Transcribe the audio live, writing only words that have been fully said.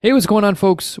Hey, what's going on,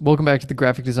 folks? Welcome back to the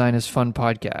Graphic Design is Fun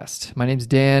podcast. My name's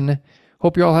Dan.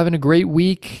 Hope you're all having a great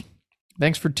week.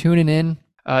 Thanks for tuning in.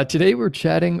 Today, we're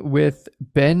chatting with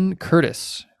Ben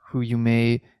Courtice, who you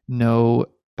may know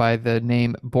by the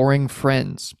name Boring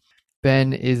Friends.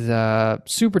 Ben is a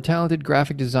super talented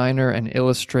graphic designer and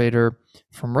illustrator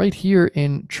from right here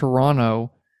in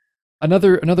Toronto.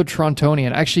 Another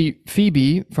Torontonian. Actually,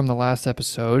 Phoebe from the last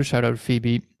episode, shout out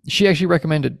Phoebe, she actually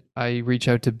recommended I reach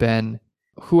out to Ben,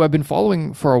 who I've been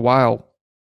following for a while,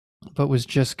 but was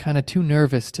just kind of too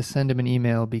nervous to send him an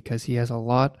email because he has a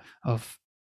lot of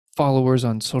followers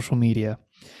on social media.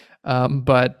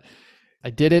 But I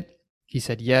did it. He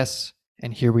said yes,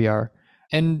 and here we are.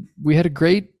 And we had a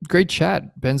great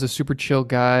chat. Ben's a super chill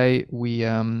guy.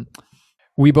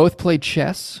 We both play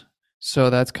chess, so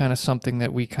that's kind of something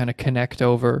that we kind of connect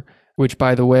over. Which,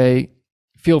 by the way,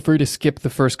 feel free to skip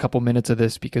the first couple minutes of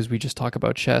this because we just talk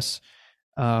about chess.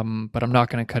 But I'm not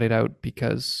going to cut it out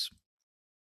because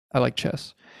I like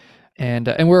chess, and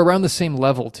we're around the same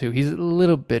level too. He's a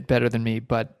little bit better than me,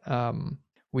 but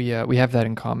we have that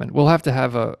in common. We'll have to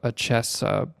have a chess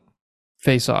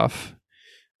face off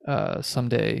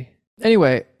someday.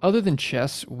 Anyway, other than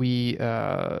chess, we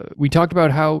talked about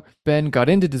how Ben got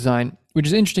into design, which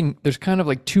is interesting. There's kind of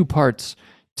like two parts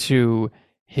to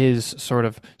his sort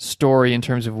of story in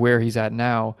terms of where he's at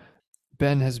now.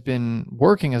 Ben has been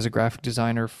working as a graphic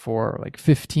designer for like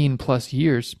 15 plus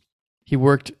years. He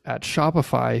worked at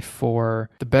Shopify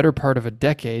for the better part of a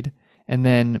decade, and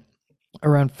then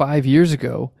around 5 years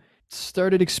ago,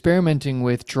 started experimenting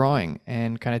with drawing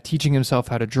and kind of teaching himself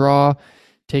how to draw,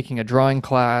 taking a drawing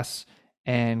class,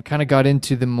 and kind of got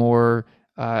into the more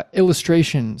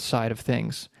illustration side of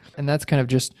things. And that's kind of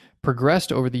just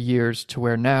progressed over the years to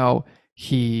where now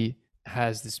he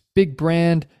has this big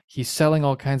brand. He's selling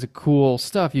all kinds of cool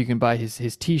stuff. You can buy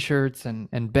his t-shirts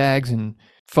and bags and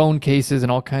phone cases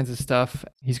and all kinds of stuff.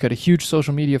 He's got a huge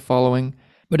social media following,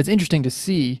 but it's interesting to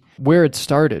see where it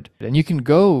started. And you can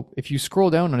go, if you scroll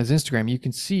down on his Instagram, you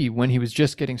can see when he was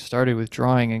just getting started with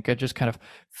drawing and just kind of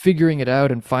figuring it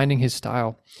out and finding his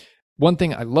style. One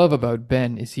thing I love about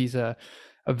Ben is he's a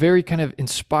very kind of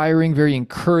inspiring, very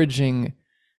encouraging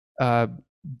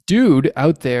dude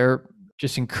out there.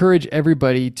 Just encourage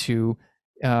everybody to,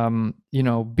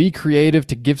 be creative,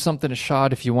 to give something a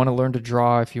shot. If you want to learn to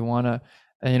draw, if you want to,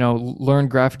 learn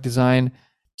graphic design,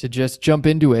 to just jump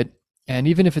into it. And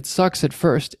even if it sucks at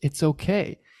first, it's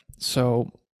okay.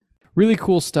 So really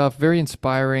cool stuff, very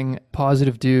inspiring,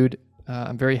 positive dude.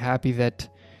 I'm very happy that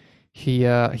he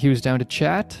was down to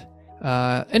chat.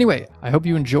 Anyway, I hope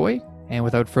you enjoy. And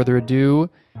without further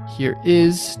ado, here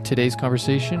is today's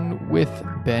conversation with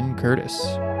Ben Courtice.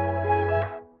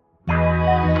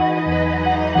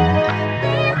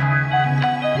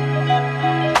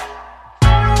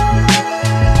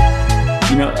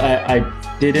 I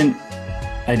didn't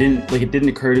like, it didn't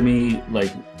occur to me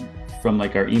like from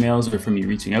like our emails or from you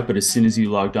reaching out, but as soon as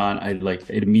you logged on,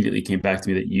 it immediately came back to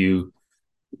me that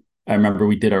I remember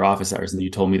we did our office hours and you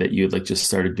told me that you had like just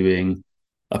started doing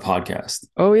a podcast.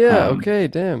 Oh yeah. Okay.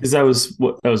 Damn. Because that was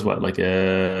what, like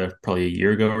probably a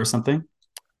year ago or something.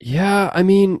 Yeah, I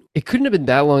mean, it couldn't have been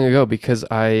that long ago because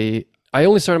I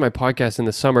only started my podcast in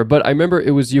the summer, but I remember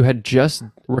it was you had just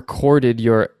recorded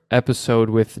your episode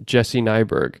with Jesse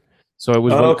Nyberg. So it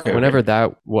was whenever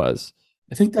that was.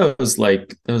 I think that was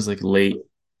like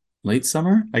late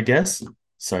summer, I guess.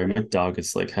 Sorry, my dog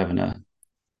is like having a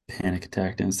panic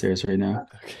attack downstairs right now.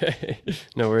 Okay.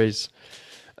 No worries.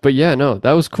 But yeah, no,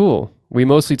 that was cool. We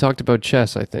mostly talked about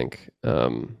chess, I think.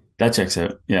 That checks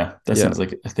out. Yeah, that sounds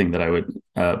like a thing that I would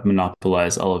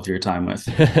monopolize all of your time with.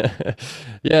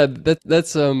 Yeah,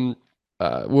 that's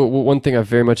one thing I've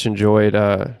very much enjoyed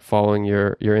following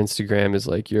your Instagram is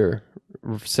like your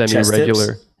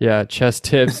semi-regular, chess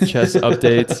tips, chess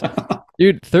updates.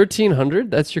 Dude,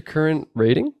 1300, that's your current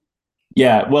rating?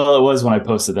 Yeah, well, it was when I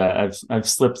posted that. I've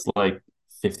slipped like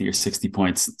 50 or 60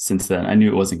 points since then. I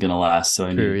knew it wasn't going to last, so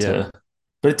I needed to.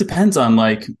 But it depends on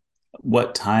like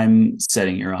what time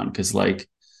setting you're on, because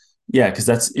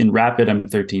that's in rapid I'm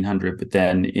 1300, but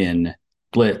then in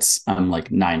blitz I'm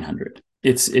like 900.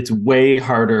 It's way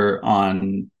harder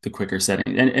on the quicker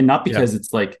setting, and not because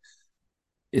it's like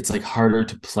harder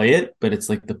to play it, but it's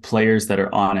like the players that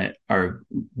are on it are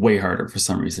way harder for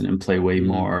some reason and play way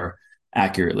more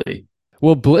accurately.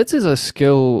 Well, blitz is a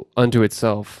skill unto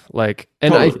itself, like,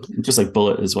 and totally. Just like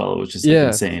bullet as well, which is like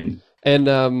insane. And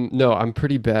no, I'm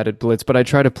pretty bad at blitz, but I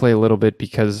try to play a little bit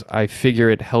because I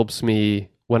figure it helps me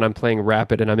when I'm playing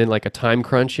rapid and I'm in like a time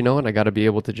crunch, and I got to be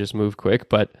able to just move quick.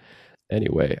 But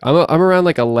anyway, I'm around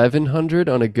like 1100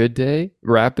 on a good day,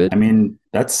 rapid. I mean,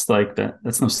 that's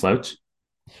no slouch.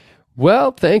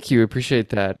 Well, thank you. Appreciate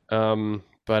that.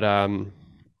 But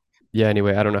yeah,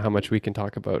 anyway, I don't know how much we can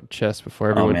talk about chess before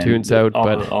Oh everyone man, tunes out,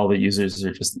 but all the users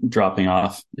are just dropping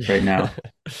off right now.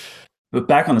 But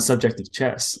back on the subject of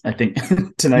chess, I think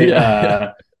tonight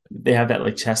yeah. they have that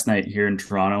like chess night here in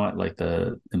Toronto at like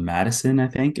the Madison, I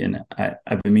think. And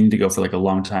I've been meaning to go for like a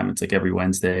long time. It's like every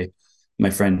Wednesday. My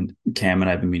friend Cam and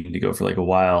I've been meaning to go for like a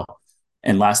while.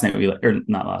 And last night or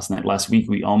not last night, last week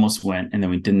we almost went and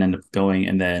then we didn't end up going.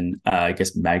 And then I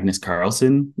guess Magnus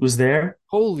Carlsen was there,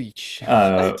 Holy shit.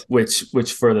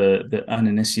 which for the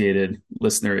uninitiated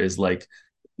listener is like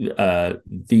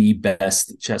the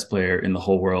best chess player in the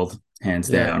whole world, hands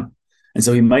Yeah. down. And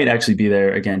so he might actually be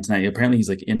there again tonight. Apparently he's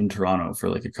like in Toronto for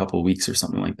like a couple of weeks or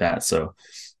something like that. So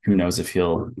who knows if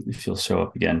he'll show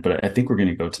up again. But I think we're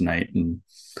gonna go tonight, and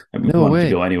we No wanted to way.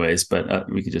 go anyways, but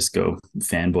we could just go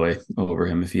fanboy over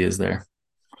him if he is there.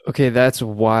 Okay, that's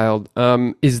wild.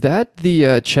 Is that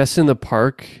the Chess in the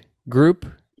Park group,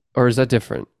 or is that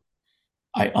different?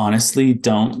 I honestly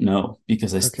don't know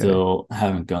because I Okay. still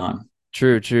haven't gone.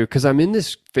 True, true. Because I'm in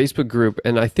this Facebook group,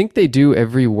 and I think they do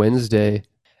every Wednesday,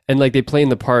 and like they play in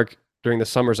the park during the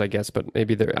summers, I guess. But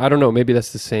maybe they're, I don't know. Maybe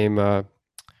that's the same.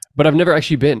 But I've never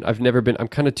actually been. I've never been. I'm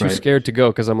kind of too Right. scared to go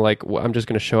because I'm like, I'm just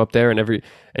gonna show up there and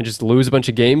just lose a bunch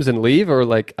of games and leave, or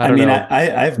like I I don't mean, know. I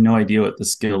have no idea what the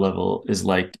skill level is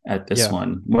like at this Yeah.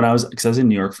 one. Because I was in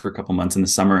New York for a couple months in the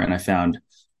summer, and I found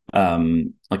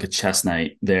like a chess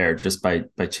night there just by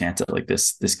chance at like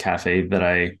this cafe that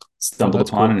I Oh, stumbled that's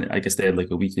upon, cool. and I guess they had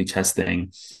like a weekly chess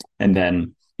thing. And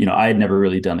then I had never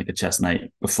really done like a chess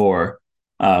night before,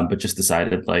 but just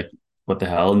decided like what the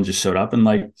hell, and just showed up, and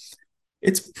like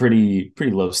it's pretty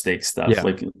low stakes stuff. Yeah.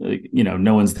 Like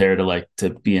no one's there to like to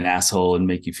be an asshole and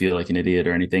make you feel like an idiot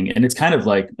or anything. And it's kind of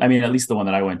like, I mean, at least the one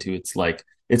that I went to, it's like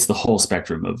it's the whole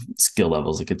spectrum of skill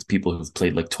levels. Like it's people who've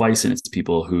played like twice, and it's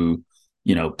people who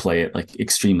play it like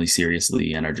extremely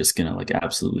seriously and are just gonna like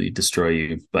absolutely destroy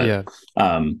you. But Yeah.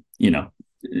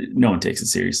 no one takes it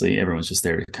seriously. Everyone's just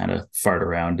there to kind of fart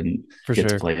around and For get to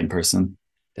sure. play in person.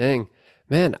 Dang,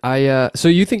 man. So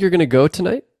you think you're gonna go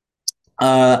tonight?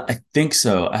 I think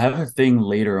so. I have a thing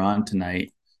later on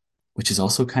tonight, which is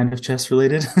also kind of chess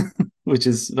related, which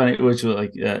is funny, which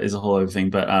like is a whole other thing.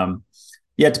 But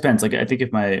yeah, it depends. Like I think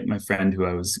if my friend who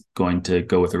I was going to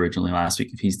go with originally last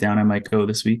week, if he's down, I might go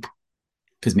this week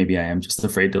because maybe I am just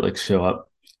afraid to like show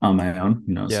up on my own.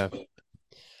 Who knows? Yeah.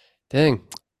 Dang.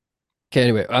 Okay.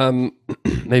 Anyway,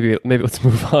 maybe let's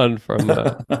move on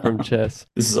from chess.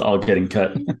 This is all getting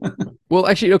cut. Well,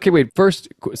 actually, okay. Wait. First,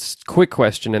 quick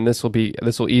question, and this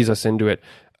will ease us into it.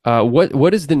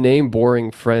 What is the name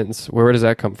Boring Friends? Where does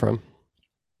that come from?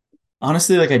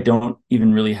 Honestly, like I don't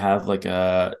even really have like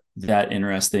a that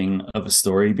interesting of a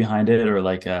story behind it, or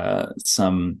like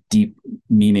some deep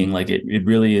meaning. Like it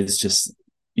really is just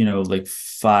like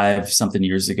 5 something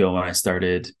years ago when I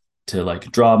started to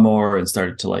like draw more and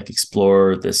started to like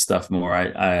explore this stuff more.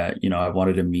 I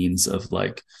wanted a means of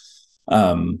like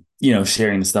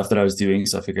sharing the stuff that I was doing,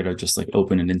 so I figured I'd just like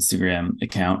open an Instagram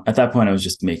account. At that point I was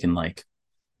just making like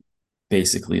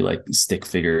basically like stick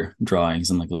figure drawings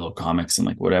and like little comics and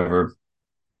like whatever.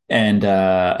 And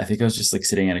I think I was just like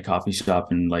sitting at a coffee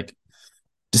shop and like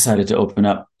decided to open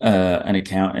up an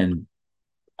account. And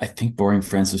I think Boring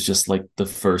Friends was just like the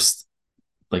first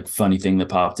like funny thing that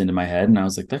popped into my head. And I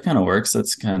was like, that kind of works.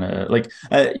 That's kind of like,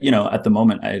 at the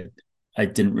moment, I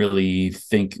didn't really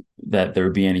think that there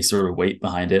would be any sort of weight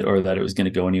behind it or that it was going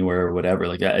to go anywhere or whatever.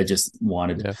 Like I just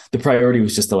wanted, Yeah. the priority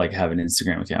was just to like have an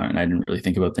Instagram account, and I didn't really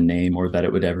think about the name or that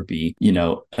it would ever be,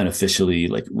 an officially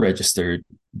like registered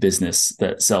business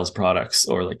that sells products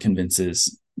or like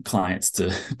convinces clients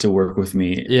to work with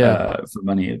me Yeah. for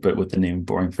money, but with the name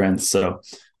Boring Friends. So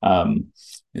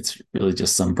it's really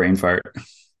just some brain fart.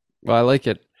 Well, I like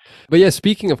it. But yeah,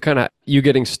 speaking of kind of you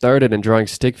getting started and drawing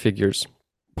stick figures,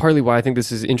 partly why I think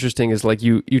this is interesting is like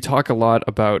you talk a lot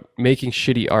about making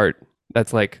shitty art.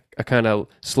 That's like a kind of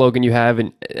slogan you have,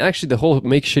 and actually the whole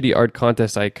make shitty art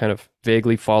contest I kind of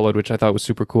vaguely followed, which I thought was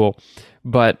super cool.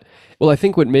 But well, I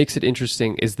think what makes it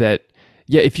interesting is that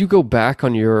yeah, if you go back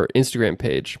on your Instagram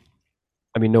page,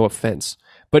 I mean, no offense,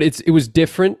 but it was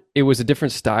different. It was a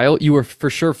different style. You were for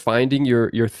sure finding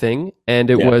your thing, and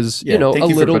it Yeah. was Yeah. a Thank you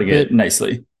for little putting it bit.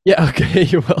 nicely. Yeah, okay,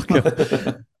 you're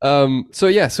welcome. So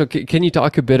yeah, so can you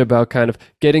talk a bit about kind of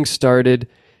getting started?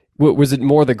 Was it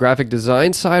more the graphic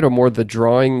design side or more the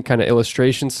drawing kind of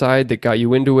illustration side that got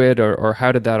you into it, or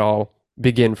how did that all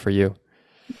begin for you?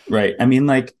 Right. I mean,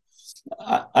 like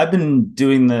I've been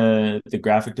doing the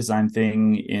graphic design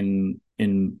thing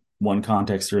in one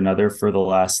context or another for the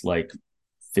last like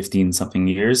 15 something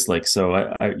years. Like, so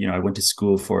I went to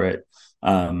school for it.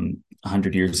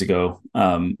 100 years ago,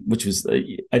 which was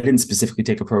I didn't specifically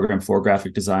take a program for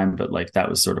graphic design, but like that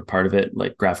was sort of part of it,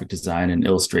 like graphic design and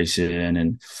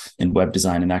illustration and web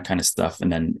design and that kind of stuff,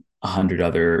 and then 100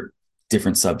 other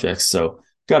different subjects. So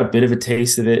got a bit of a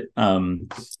taste of it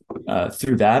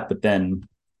through that, but then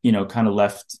kind of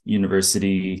left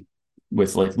university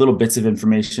with like little bits of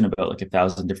information about like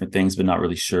 1,000 different things, but not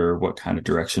really sure what kind of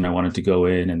direction I wanted to go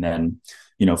in. And then,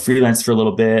 freelanced for a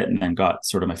little bit and then got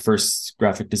sort of my first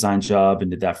graphic design job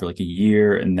and did that for like a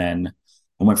year. And then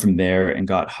I went from there and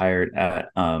got hired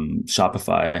at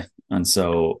Shopify. And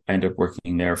so I ended up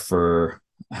working there for,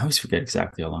 I always forget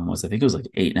exactly how long it was. I think it was like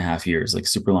 8.5 years, like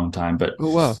super long time. But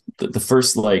Oh, wow. the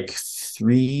first like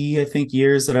 3, I think,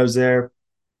 years that I was there,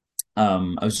 I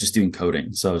was just doing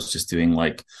coding. So I was just doing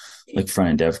like front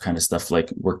end dev kind of stuff,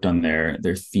 like worked on their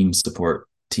theme support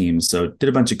team. So did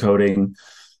a bunch of coding,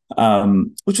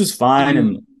 which was fine.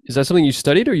 And Is that something you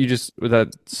studied, or was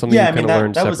that something yeah, you I mean kind of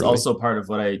learned that was separately? also part of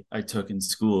what I took in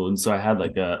school. And so I had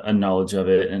like a knowledge of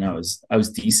it, and I was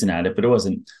decent at it, but it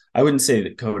wasn't, I wouldn't say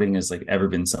that coding has like ever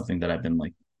been something that I've been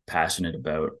like passionate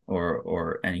about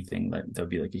or anything that would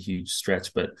be like a huge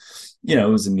stretch. But it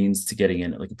was a means to getting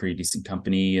in at like a pretty decent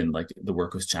company, and like the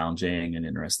work was challenging and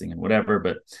interesting and whatever.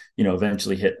 But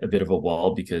eventually hit a bit of a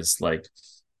wall because like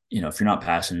if you're not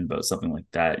passionate about something like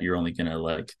that, you're only gonna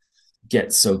like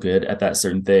get so good at that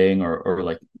certain thing, or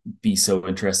like be so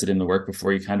interested in the work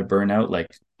before you kind of burn out.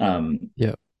 Like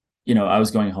Yeah. I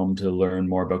was going home to learn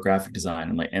more about graphic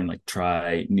design and like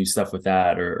try new stuff with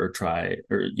that, or try,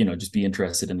 or just be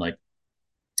interested in like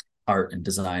art and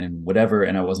design and whatever.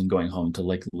 And I wasn't going home to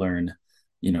like learn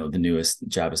the newest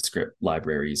JavaScript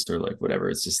libraries or like whatever.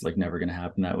 It's just like never going to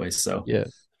happen that way. So Yeah.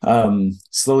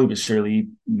 slowly but surely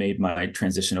made my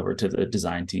transition over to the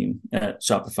design team at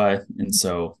Shopify. And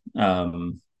so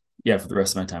yeah, for the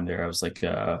rest of my time there, I was like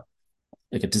a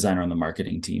designer on the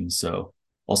marketing team. So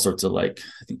all sorts of like,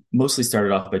 I think mostly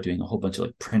started off by doing a whole bunch of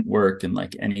like print work and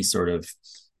like any sort of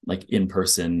like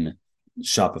in-person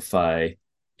Shopify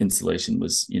installation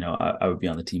was, I would be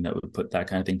on the team that would put that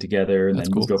kind of thing together, and That's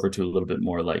then cool. moved over to a little bit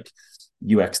more like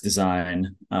UX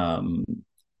design,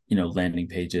 landing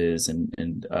pages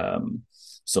and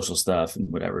social stuff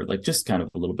and whatever, like just kind of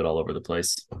a little bit all over the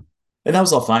place. And that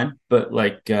was all fine, but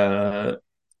like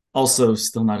also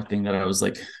still not a thing that I was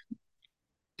like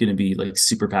going to be like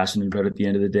super passionate about at the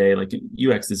end of the day. Like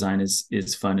UX design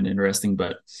is fun and interesting,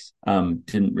 but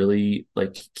didn't really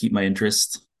like keep my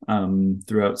interest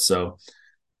throughout. So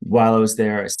while I was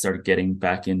there, I started getting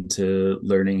back into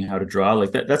learning how to draw.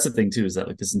 Like that's the thing too, is that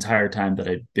like this entire time that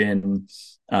I'd been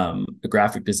a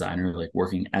graphic designer, like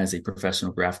working as a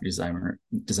professional graphic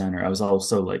designer, I was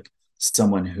also like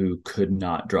someone who could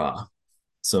not draw.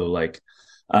 So like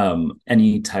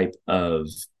any type of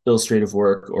illustrative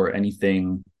work or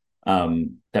anything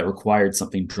that required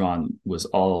something drawn was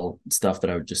all stuff that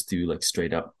I would just do like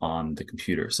straight up on the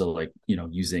computer. So like,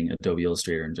 using Adobe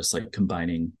Illustrator and just like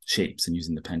combining shapes and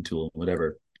using the pen tool,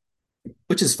 whatever,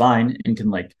 which is fine and can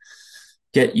like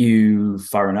get you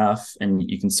far enough. And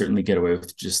you can certainly get away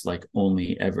with just like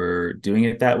only ever doing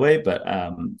it that way. But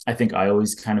I think I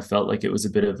always kind of felt like it was a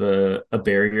bit of a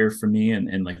barrier for me,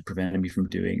 and like prevented me from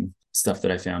doing stuff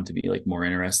that I found to be like more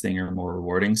interesting or more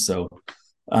rewarding. So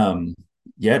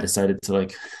yeah, decided to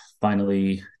like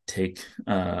finally take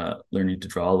learning to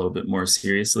draw a little bit more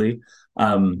seriously.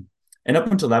 And up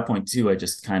until that point too, I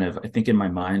just kind of, I think in my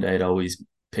mind, I had always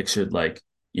pictured like,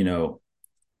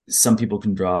 some people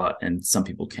can draw and some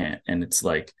people can't. And it's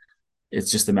like,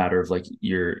 it's just a matter of like,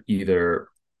 you're either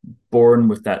born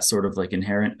with that sort of like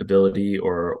inherent ability,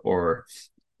 or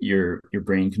your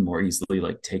brain can more easily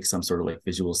like take some sort of like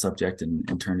visual subject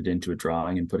and turn it into a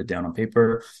drawing and put it down on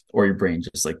paper, or your brain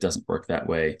just like doesn't work that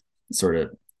way, sort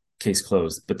of case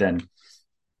closed. But then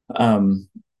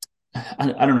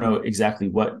I don't know exactly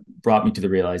what brought me to the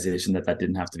realization that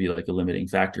didn't have to be like a limiting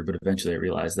factor, but eventually I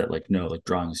realized that like, no, like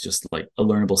drawing is just like a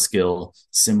learnable skill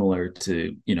similar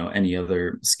to, any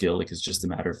other skill. Like it's just a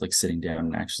matter of like sitting down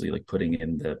and actually like putting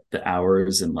in the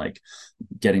hours and like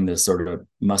getting the sort of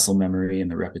muscle memory and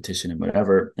the repetition and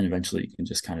whatever. And eventually you can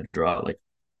just kind of draw. Like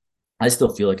I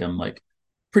still feel like I'm like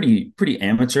pretty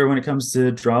amateur when it comes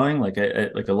to drawing. Like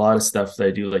I like a lot of stuff that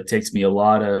I do like takes me a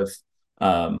lot of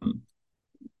um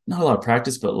not a lot of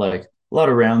practice, but like a lot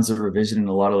of rounds of revision and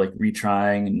a lot of like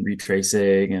retrying and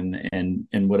retracing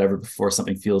and whatever before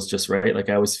something feels just right. Like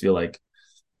I always feel like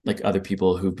other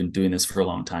people who've been doing this for a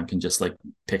long time can just like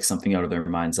pick something out of their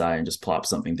mind's eye and just plop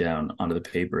something down onto the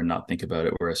paper and not think about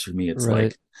it. Whereas for me, it's Right.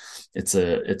 like it's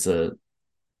a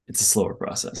slower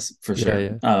process for Yeah.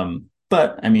 sure. Yeah.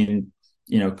 But I mean,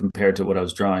 compared to what I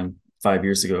was drawing 5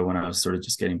 years ago when I was sort of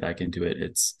just getting back into it,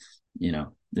 it's,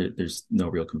 there's no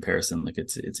real comparison. Like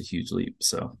it's a huge leap.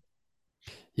 So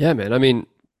Yeah, man. I mean,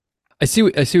 I see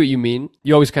what you mean.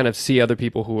 You always kind of see other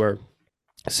people who are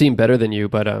seem better than you,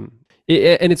 but and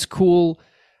it's cool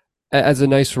as a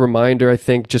nice reminder, I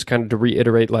think, just kind of to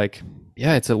reiterate, like,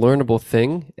 yeah, it's a learnable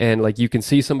thing, and like you can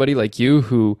see somebody like you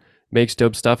who makes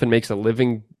dope stuff and makes a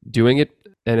living doing it,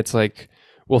 and it's like,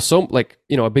 well, so like,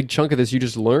 a big chunk of this you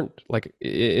just learned like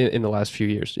in the last few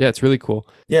years. Yeah, it's really cool.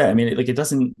 Yeah, I mean, it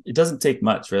doesn't take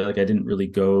much, right? Like I didn't really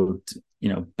go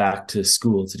back to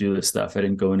school to do this stuff. I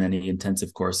didn't go in any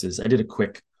intensive courses. I did a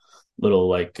quick little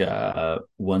like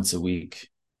once a week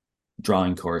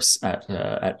drawing course at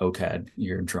OCAD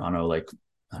here in Toronto, like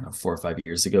I don't know, 4 or 5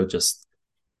 years ago, just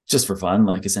for fun,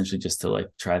 like essentially just to like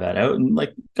try that out, and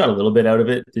like got a little bit out of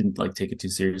it. Didn't like take it too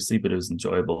seriously, but it was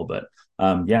enjoyable. But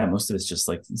yeah, most of it's just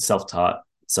like self-taught,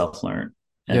 self-learned.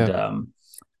 And Yeah.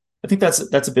 I think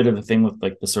that's a bit of the thing with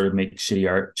like the sort of make shitty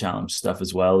art challenge stuff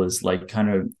as well, is like kind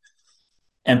of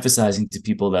emphasizing to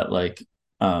people that like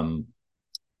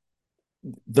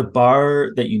the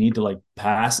bar that you need to like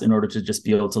pass in order to just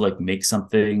be able to like make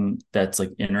something that's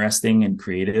like interesting and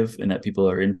creative and that people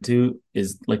are into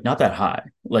is like not that high.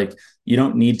 Like you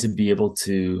don't need to be able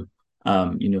to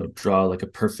draw like a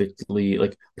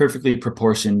perfectly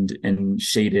proportioned and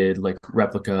shaded like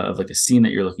replica of like a scene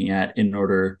that you're looking at in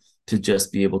order to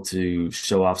just be able to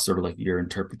show off sort of like your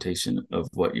interpretation of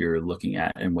what you're looking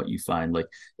at and what you find like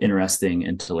interesting,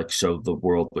 and to like show the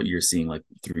world what you're seeing like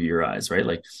through your eyes, right?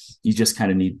 Like you just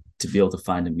kind of need to be able to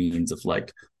find a means of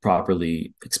like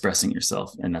properly expressing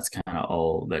yourself, and that's kind of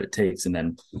all that it takes. And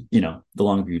then the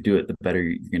longer you do it, the better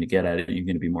you're going to get at it, and you're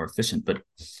going to be more efficient. But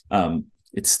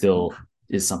it still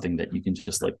is something that you can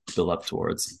just like build up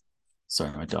towards.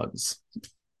 Sorry, my dog is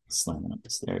slamming up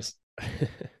the stairs.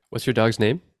 What's your dog's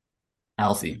name?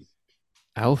 Alfie.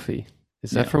 Alfie.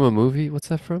 Is that Yeah. from a movie? What's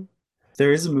that from?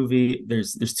 There is a movie.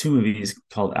 There's two movies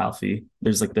called Alfie.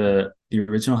 There's like the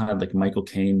original had like Michael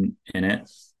Caine in it,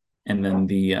 and then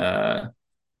the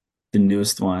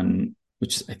newest one,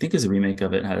 which I think is a remake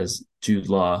of it, has Jude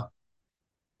Law.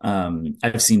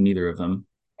 I've seen neither of them,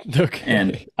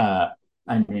 and Okay.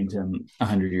 I named him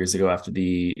 100 years ago after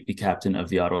the captain of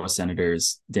the Ottawa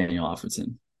Senators, Daniel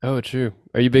Alfredson. Oh, true.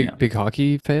 Are you Yeah, big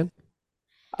hockey fan?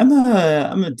 I'm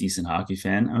a decent hockey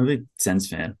fan. I'm a big Sens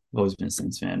fan. I've always been a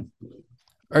Sens fan,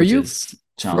 Are which you is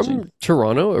challenging. from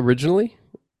Toronto originally?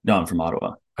 No, I'm from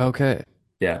Ottawa. Okay.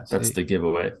 Yeah, that's See. the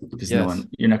giveaway, because Yes.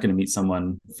 you're not going to meet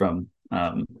someone from,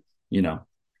 you know,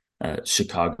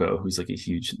 Chicago who's like a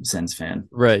huge Sens fan.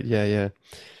 Right. Yeah. Yeah.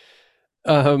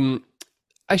 Um,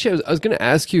 Actually, I was going to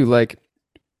ask you, like,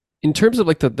 in terms of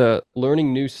like the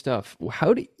learning new stuff,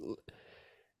 how do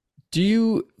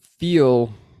you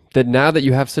feel that now that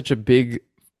you have such a big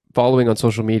following on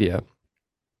social media,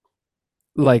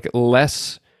 like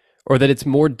less, or that it's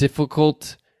more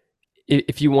difficult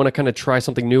if you want to kind of try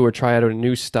something new or try out a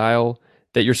new style,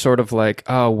 that you're sort of like,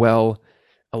 oh, well,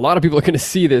 a lot of people are going to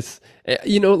see this.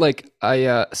 Like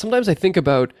sometimes I think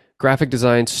about graphic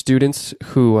design students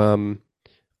who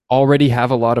already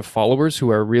have a lot of followers who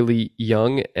are really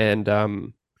young, and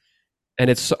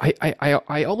it's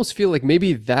I almost feel like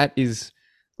maybe that is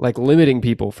like limiting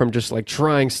people from just like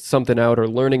trying something out or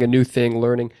learning a new thing,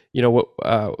 learning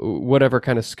whatever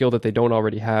kind of skill that they don't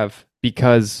already have,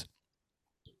 because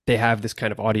they have this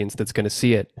kind of audience that's going to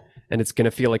see it, and it's going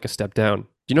to feel like a step down. Do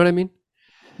you know what I mean?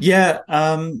 Yeah,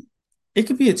 it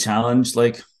could be a challenge.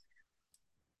 Like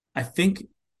I think,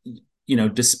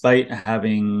 despite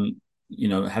having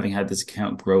had this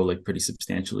account grow like pretty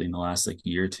substantially in the last like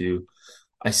year or two,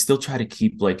 I still try to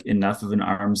keep like enough of an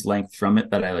arm's length from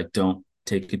it that I like don't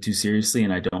take it too seriously,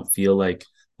 and I don't feel like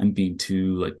I'm being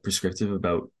too like prescriptive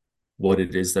about what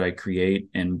it is that I create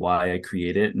and why I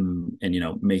create it, and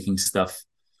making stuff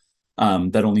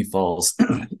that only falls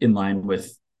in line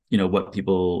with what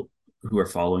people who are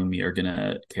following me are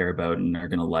gonna care about and are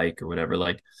gonna like or whatever.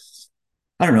 Like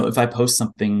I don't know, if I post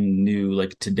something new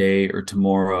like today or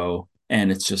tomorrow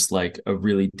and it's just like a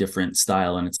really different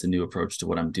style and it's a new approach to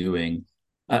what I'm doing,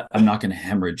 I'm not going to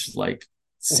hemorrhage like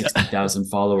 60,000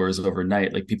 followers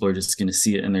overnight. Like people are just going to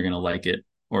see it and they're going to like it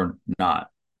or not,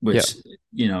 Yeah. which,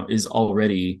 is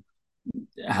already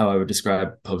how I would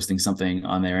describe posting something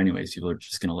on there anyways. People are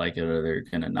just going to like it or they're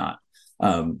going to not.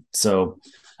 So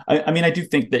I mean, I do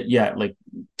think that, yeah, like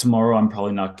tomorrow I'm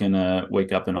probably not going to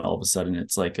wake up and all of a sudden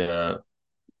it's like a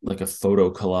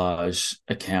photo collage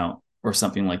account or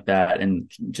something like that,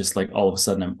 and just like all of a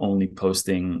sudden I'm only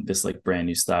posting this like brand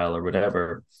new style or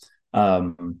whatever.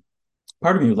 Part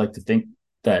of me would like to think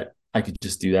that I could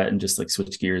just do that and just like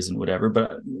switch gears and whatever.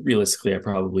 But realistically, I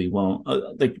probably won't.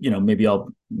 Like, maybe I'll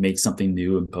make something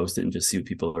new and post it and just see what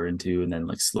people are into, and then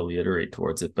like slowly iterate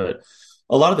towards it. But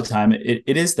a lot of the time,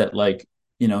 it is that, like,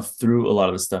 through a lot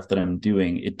of the stuff that I'm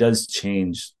doing, it does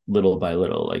change little by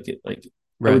little. Like I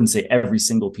Right. wouldn't say every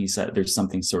single piece that there's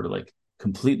something sort of like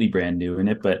completely brand new in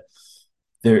it, but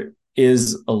there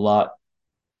is a lot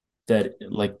that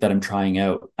I'm trying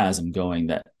out as I'm going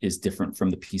that is different from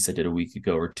the piece I did a week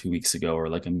ago or 2 weeks ago, or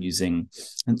like I'm using.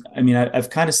 And I mean, I've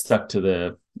kind of stuck to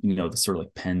the sort of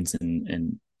like pens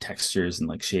and textures and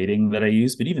like shading that I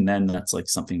use, but even then, that's like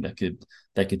something that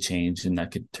could change and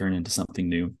that could turn into something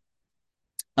new.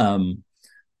 Um,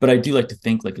 but I do like to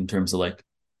think like in terms of like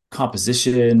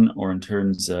composition, or in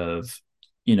terms of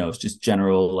just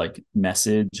general like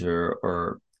message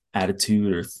or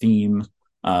attitude or theme,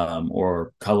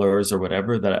 or colors or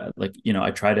whatever, that like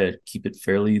I try to keep it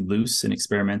fairly loose and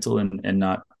experimental, and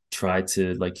not try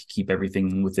to like keep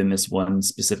everything within this one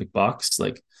specific box.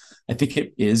 Like I think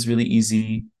it is really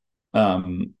easy,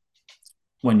 um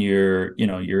when you're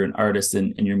an artist,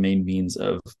 and your main means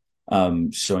of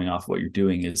showing off what you're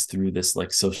doing is through this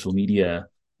like social media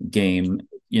game.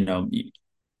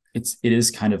 It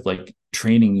is kind of like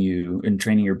training you and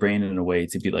training your brain in a way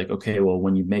to be like, okay, well,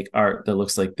 when you make art that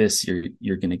looks like this,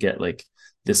 you're going to get like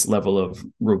this level of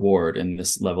reward and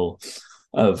this level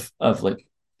of like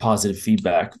positive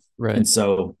feedback. Right. And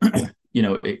so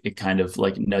it kind of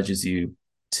like nudges you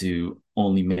to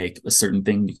only make a certain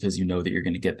thing because you know that you're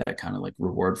going to get that kind of like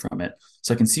reward from it.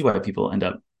 So I can see why people end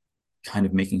up kind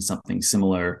of making something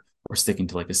similar, or sticking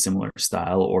to like a similar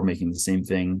style, or making the same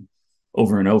thing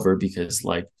over and over, because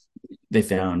like they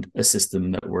found a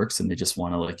system that works, and they just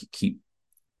want to like keep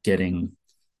getting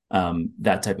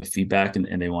that type of feedback,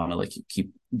 and they want to like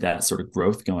keep that sort of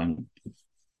growth going.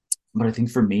 But I think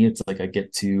for me, it's like I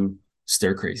get too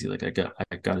stir crazy. Like I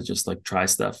got to just like try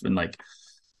stuff, and like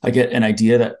I get an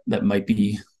idea that might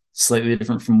be slightly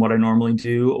different from what I normally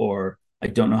do, or I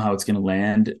don't know how it's going to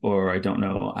land, or I don't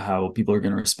know how people are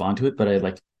going to respond to it.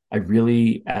 But I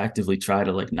really actively try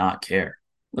to like not care.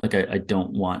 Like I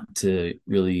don't want to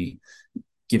really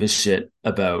give a shit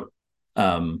about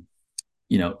Instagram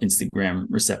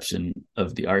reception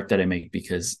of the art that I make,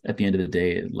 because at the end of the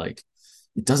day, like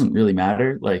it doesn't really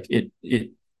matter. Like it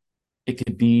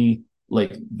could be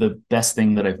like the best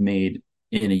thing that I've made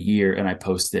in a year, and I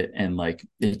post it, and like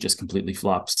it just completely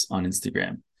flops on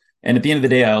Instagram. And at the end of the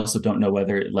day, I also don't know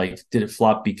whether did it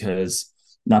flop because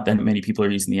not that many people are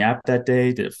using the app that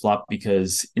day? Did it flop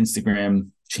because Instagram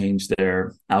changed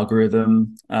their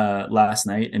algorithm last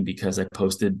night, and because I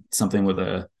posted something with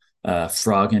a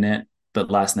frog in it, but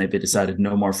last night they decided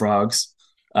no more frogs?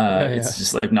 Yeah. It's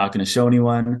just like not going to show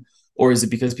anyone. Or is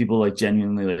it because people like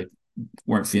genuinely like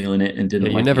weren't feeling it and Yeah. didn't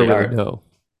You like never the really art? know.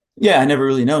 Yeah, I never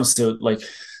really know. So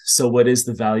what is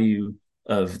the value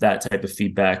of that type of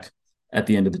feedback at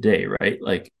the end of the day, right?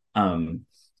 Like,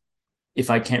 if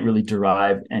I can't really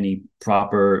derive any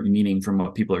proper meaning from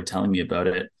what people are telling me about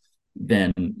it,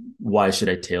 then why should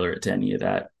I tailor it to any of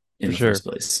that in For the sure. first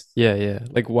place? Yeah, yeah.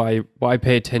 Like why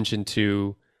pay attention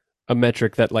to a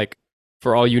metric that like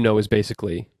for all you know is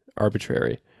basically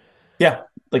arbitrary. Yeah,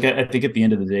 like I think at the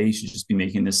end of the day, you should just be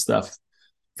making this stuff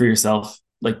for yourself.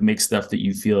 Like make stuff that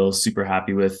you feel super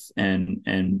happy with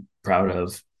and proud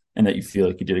of, and that you feel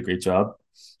like you did a great job.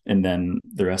 And then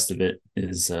the rest of it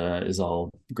is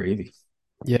all gravy.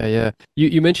 Yeah, yeah.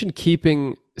 You mentioned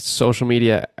keeping social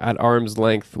media at arm's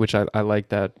length, which I like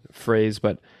that phrase,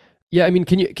 but yeah, I mean,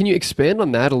 can you expand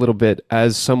on that a little bit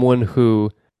as someone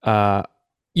who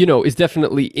is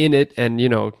definitely in it and,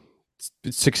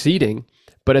 succeeding,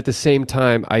 but at the same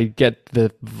time, I get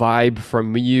the vibe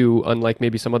from you, unlike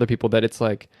maybe some other people, that it's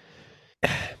like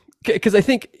because I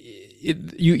think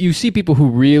you see people who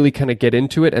really kind of get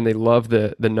into it and they love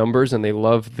the numbers and they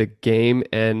love the game,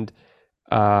 and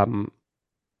um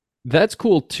that's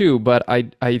cool too, but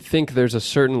I think there's a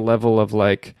certain level of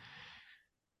like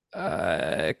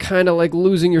kind of like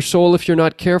losing your soul if you're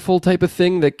not careful type of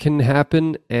thing that can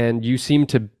happen, and you seem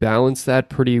to balance that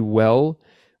pretty well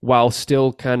while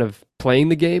still kind of playing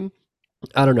the game.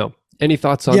 I don't know. Any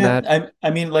thoughts on Yeah, that?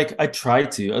 I mean, like I try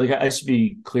to. Like I should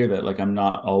be clear that like I'm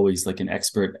not always like an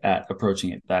expert at approaching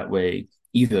it that way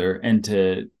either. And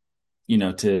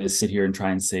to sit here and try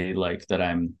and say like that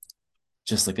I'm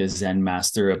just like a Zen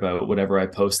master about whatever I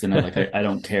post, and I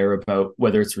don't care about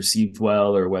whether it's received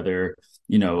well, or whether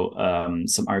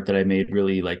some art that I made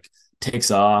really like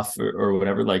takes off, or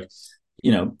whatever. Like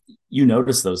you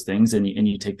notice those things, and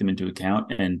you take them into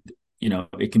account, and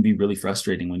it can be really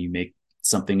frustrating when you make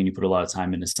something and you put a lot of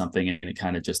time into something and it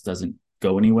kind of just doesn't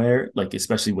go anywhere. Like,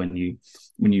 especially when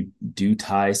you do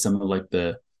tie some of like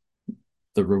the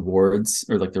rewards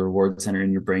or like the reward center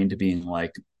in your brain to being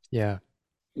like, Yeah.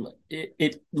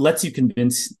 it lets you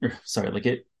convince, or sorry, like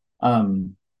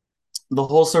the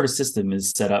whole sort of system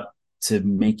is set up to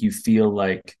make you feel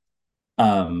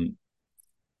um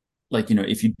like, you know,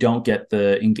 if you don't get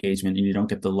the engagement and you don't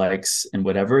get the likes and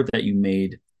whatever, that you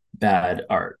made bad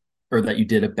art or that you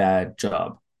did a bad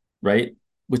job, right?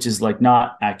 Which is like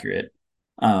not accurate.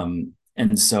 And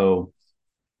so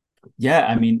yeah,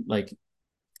 I mean, like,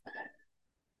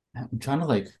 I'm trying to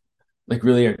like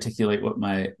really articulate what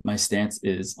my stance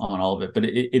is on all of it, but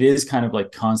it is kind of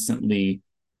like constantly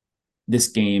this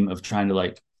game of trying to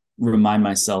like remind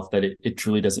myself that it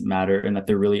truly doesn't matter, and that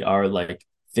there really are like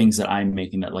things that I'm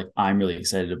making that like I'm really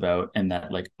excited about, and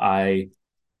that like I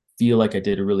feel like I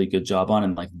did a really good job on,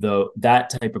 and like though that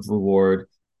type of reward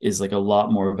is like a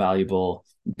lot more valuable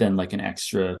than like an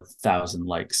extra 1,000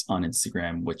 likes on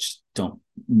Instagram, which don't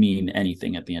mean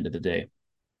anything at the end of the day.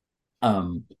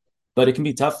 um but it can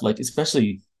be tough, like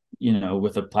especially, you know,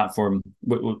 with a platform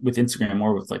with Instagram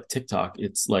or with like TikTok.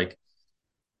 It's like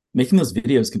making those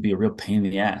videos can be a real pain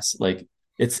in the ass. Like,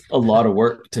 it's a lot of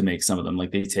work to make some of them.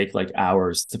 Like, they take like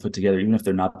hours to put together, even if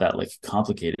they're not that like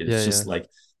complicated. It's Yeah. just Yeah. like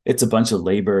it's a bunch of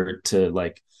labor to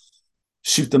like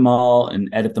shoot them all and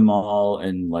edit them all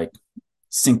and like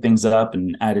sync things up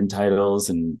and add in titles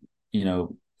and, you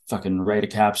know, fucking write a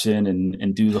caption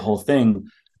and do the whole thing.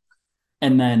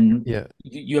 And then Yeah.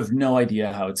 you have no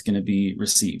idea how it's going to be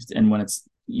received. And when it's,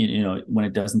 you know, when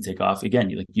it doesn't take off, again,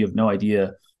 you have no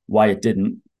idea why it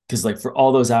didn't, because like for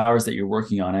all those hours that you're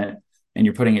working on it and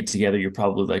you're putting it together, you're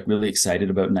probably like really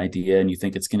excited about an idea and you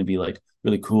think it's going to be like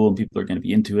really cool and people are going to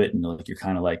be into it, and like you're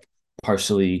kind of like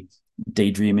partially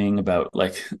daydreaming about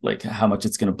like how much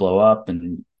it's going to blow up,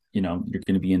 and you know, you're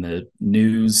going to be in the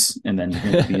news, and then you're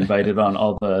going to be invited on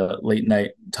all the late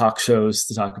night talk shows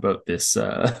to talk about this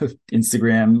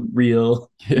Instagram reel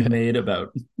you've Yeah. made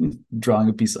about drawing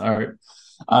a piece of art.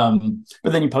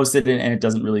 But then you post it and it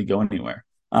doesn't really go anywhere.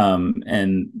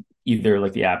 And either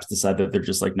like the apps decide that they're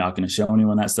just like not going to show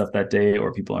anyone that stuff that day,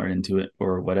 or people aren't into it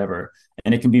or whatever.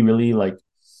 And it can be really like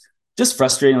just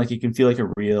frustrating. Like, you can feel like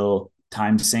a real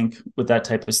time sink with that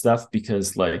type of stuff,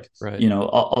 because like, Right. you know,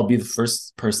 I'll be the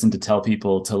first person to tell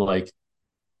people to like,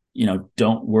 you know,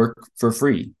 don't work for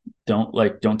free. Don't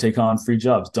take on free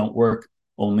jobs. Don't work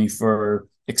only for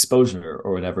exposure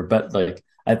or whatever. But like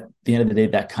at the end of the day,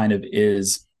 that kind of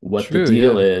is what the True.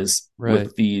 deal Yeah. is Right.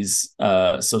 with these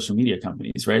social media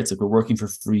companies, right? It's like we're working for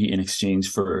free in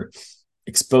exchange for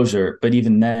exposure. But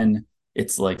even then,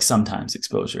 it's like sometimes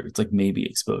exposure. It's like maybe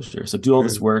exposure. So do all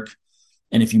this True. work,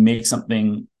 and if you make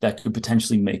something that could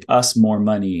potentially make us more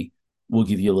money, we'll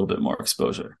give you a little bit more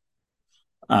exposure.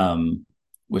 Um,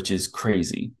 which is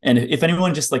crazy. And if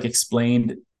anyone just like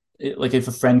explained, like if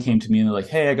a friend came to me and they're like,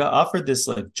 "Hey, I got offered this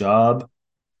like job,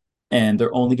 and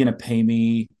they're only going to pay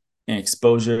me an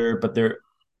exposure, but they're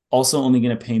also only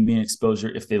going to pay me an exposure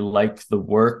if they like the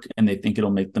work and they think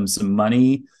it'll make them some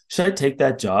money. Should I take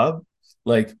that job?"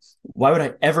 Like, why would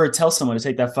I ever tell someone to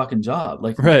take that fucking job?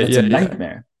 Like, Right. that's a Yeah. Yeah.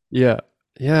 nightmare. Yeah.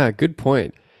 Yeah. Good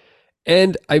point.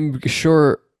 And I'm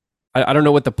sure, I don't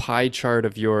know what the pie chart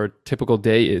of your typical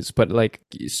day is, but like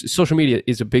social media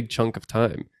is a big chunk of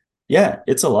time. Yeah,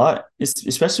 it's a lot,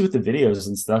 especially with the videos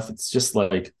and stuff. It's just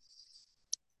like,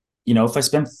 you know, if I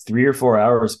spend 3 or 4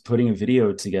 hours putting a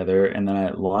video together and then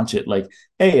I launch it, like,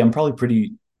 hey, I'm probably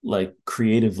pretty like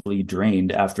creatively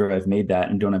drained after I've made that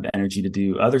and don't have energy to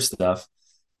do other stuff.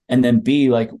 And then B,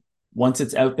 like, once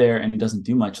it's out there and it doesn't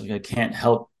do much, like I can't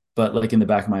help but like in the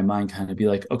back of my mind kind of be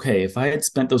like, okay, if I had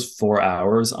spent those 4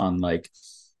 hours on like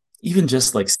even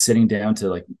just like sitting down to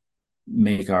like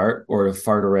make art or to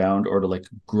fart around or to like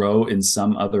grow in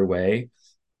some other way,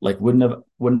 like wouldn't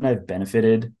I have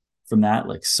benefited from that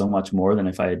like so much more than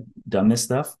if I had done this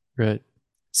stuff? Right.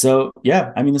 So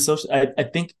yeah, I mean, I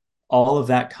think all of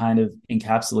that kind of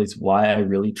encapsulates why I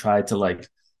really try to like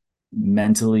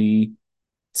mentally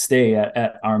stay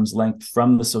at arm's length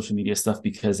from the social media stuff,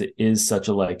 because it is such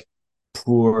a like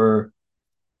poor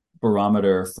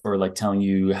barometer for like telling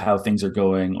you how things are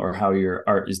going or how your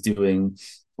art is doing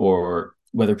or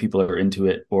whether people are into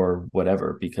it or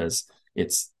whatever, because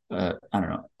it's I don't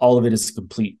know, all of it is a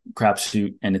complete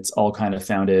crapshoot, and it's all kind of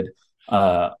founded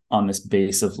on this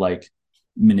base of like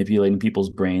manipulating people's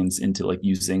brains into like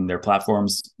using their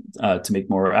platforms to make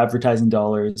more advertising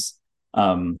dollars.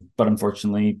 But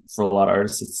unfortunately for a lot of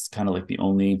artists, it's kind of like the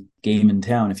only game in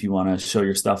town if you want to show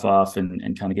your stuff off and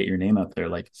kind of get your name out there.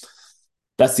 Like,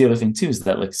 that's the other thing too, is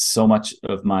that like so much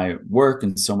of my work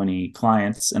and so many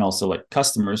clients and also like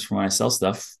customers from when I sell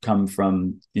stuff come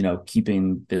from,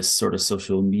 keeping this sort of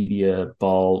social media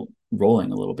ball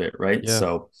rolling a little bit. Right. Yeah.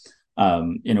 So,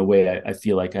 in a way, I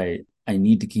feel like I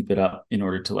need to keep it up in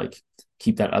order to like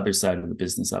keep that other side of the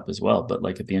business up as well. But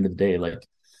like at the end of the day, like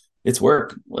it's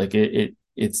work, like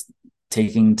it's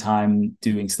taking time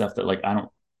doing stuff that like I don't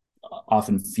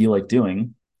often feel like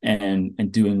doing,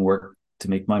 and doing work to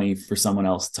make money for someone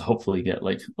else to hopefully get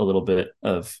like a little bit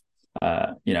of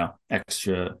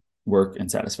extra work and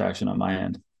satisfaction on my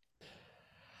end.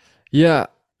 Yeah,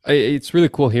 it's really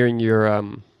cool hearing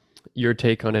your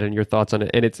take on it and your thoughts on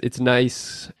it, and it's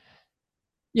nice.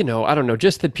 I don't know,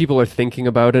 just that people are thinking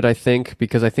about it. I think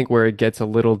because I think where it gets a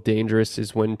little dangerous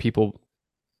is when people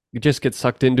just get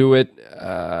sucked into it,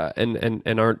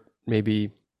 and aren't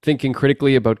maybe thinking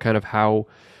critically about kind of how,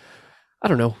 I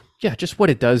don't know, yeah, just what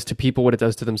it does to people, what it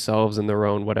does to themselves and their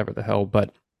own whatever the hell.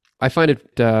 But I find it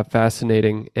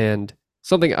fascinating and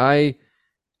something I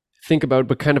think about,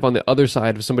 but kind of on the other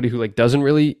side of somebody who like doesn't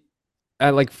really.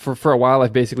 I like for a while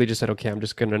I've basically just said, okay, I'm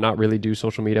just gonna not really do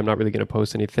social media. I'm not really gonna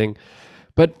post anything.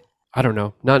 But I don't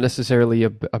know, not necessarily a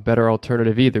better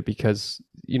alternative either, because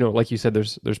like you said,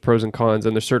 there's pros and cons,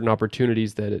 and there's certain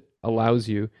opportunities that it allows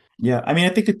you. Yeah, I mean, I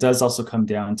think it does also come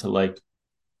down to like,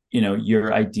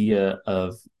 your idea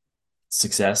of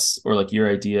success, or like your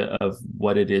idea of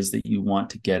what it is that you want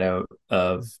to get out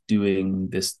of doing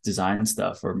this design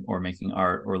stuff, or making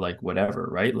art, or like whatever,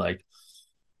 right? Like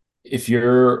if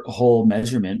your whole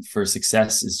measurement for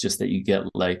success is just that you get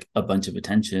like a bunch of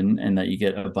attention and that you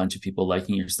get a bunch of people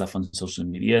liking your stuff on social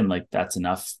media, and like that's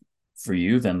enough for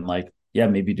you, then like, yeah,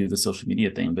 maybe do the social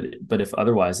media thing. But if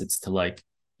otherwise it's to like,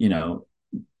 you know,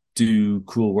 do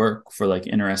cool work for like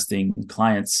interesting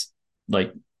clients,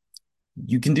 like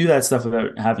you can do that stuff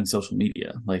without having social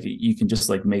media. Like you can just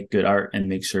like make good art and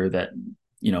make sure that,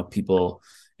 people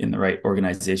in the right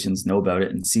organizations know about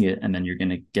it and see it, and then you're going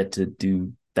to get to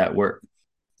do that work.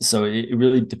 So it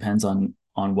really depends on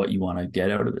what you want to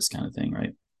get out of this kind of thing,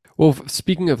 right? Well,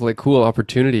 speaking of like cool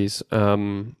opportunities,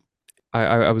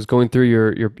 I was going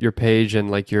through your page,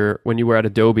 and like when you were at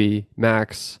Adobe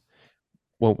Max,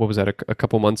 well, what was that, a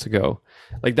couple months ago?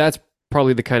 Like that's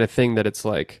probably the kind of thing that it's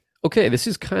like, okay, this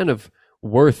is kind of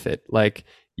worth it. Like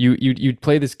you'd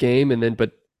play this game, and then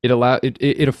but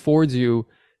it affords you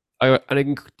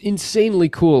an insanely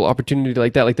cool opportunity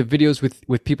like that, like the videos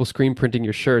with people screen printing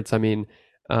your shirts. I mean,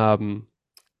 um,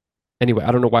 anyway,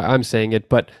 I don't know why I'm saying it,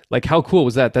 but like how cool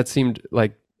was that? That seemed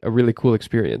like a really cool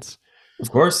experience. Of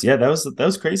course, yeah, that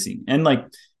was crazy. And like,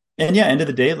 and yeah, end of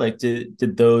the day, like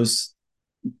did those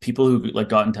people who like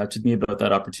got in touch with me about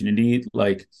that opportunity,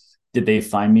 like did they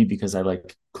find me because I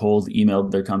like cold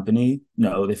emailed their company?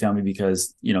 No, they found me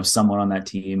because, someone on that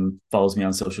team follows me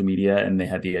on social media and they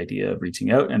had the idea of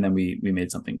reaching out, and then we made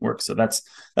something work. So that's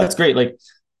great.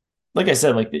 Like I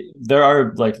said, like there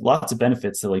are like lots of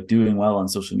benefits to like doing well on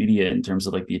social media in terms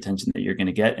of like the attention that you're going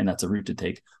to get, and that's a route to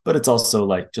take. But it's also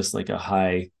like just like a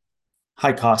high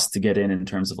cost to get in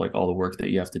terms of like all the work that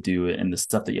you have to do and the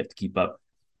stuff that you have to keep up.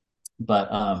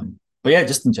 But yeah,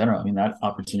 just in general, I mean, that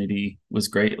opportunity was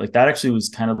great. Like that actually was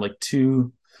kind of like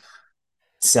two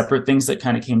separate things that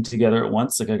kind of came together at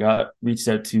once. Like I got reached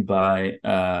out to by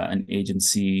an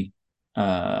agency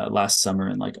last summer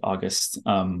in like August,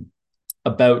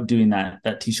 about doing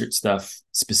that t-shirt stuff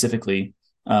specifically.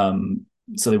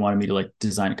 So they wanted me to like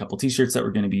design a couple t-shirts that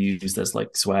were going to be used as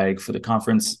like swag for the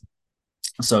conference.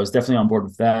 So I was definitely on board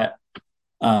with that.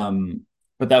 Um,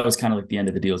 but that was kind of like the end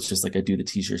of the deal. It's just like I do the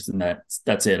t-shirts and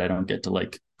that's it. I don't get to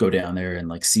like go down there and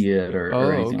like see it or Oh,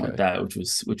 anything like okay. that,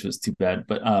 which was too bad.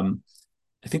 But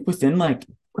I think within like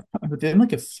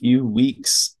a few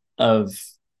weeks of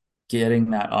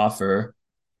getting that offer,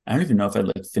 I don't even know if I'd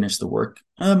like finished the work.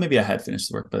 Maybe I had finished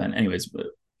the work, but then anyways, but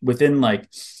within like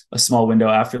a small window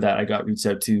after that, I got reached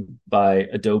out to by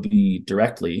Adobe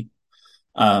directly,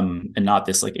 and not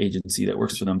this like agency that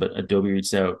works for them, but Adobe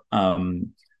reached out,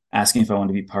 asking if I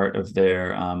wanted to be part of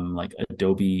their like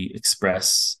Adobe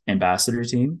Express ambassador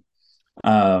team.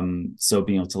 So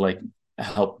being able to like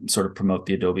help sort of promote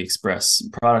the Adobe Express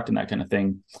product and that kind of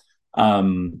thing.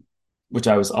 Um, which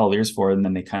I was all ears for. And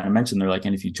then they kind of mentioned, they're like,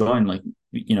 and if you join, like,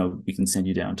 we can send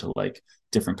you down to like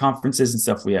different conferences and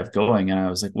stuff we have going. And I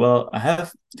was like, well, I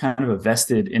have kind of a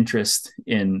vested interest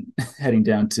in heading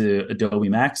down to Adobe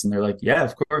Max. And they're like, yeah,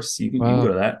 of course, you can go Wow.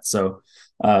 to that. So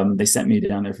they sent me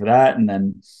down there for that. And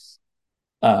then,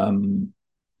 um,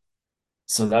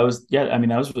 so that was, yeah, I mean,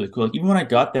 that was really cool. Like, even when I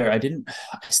got there, I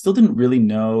still didn't really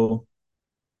know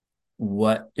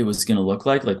what it was going to look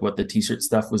like what the t-shirt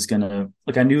stuff was going to,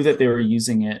 like, I knew that they were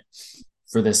using it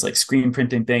for this like screen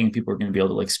printing thing. People were going to be able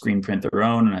to like screen print their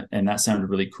own, and that sounded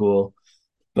really cool.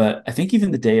 But I think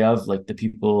even the day of, like the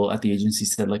people at the agency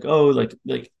said like, oh, like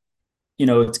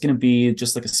it's going to be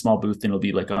just like a small booth, and it'll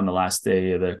be like on the last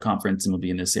day of the conference, and we'll be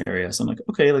in this area. So I'm like,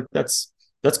 okay, like that's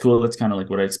cool. That's kind of like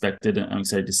what I expected. I'm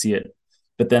excited to see it.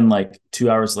 But then like 2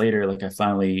 hours later, like I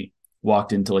finally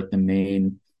walked into like the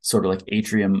main sort of like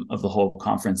atrium of the whole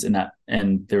conference,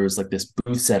 and there was like this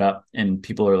booth set up, and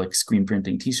people are like screen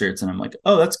printing t-shirts, and I'm like,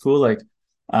 oh, that's cool. Like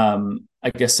I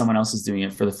guess someone else is doing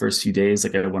it for the first few days.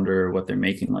 Like I wonder what they're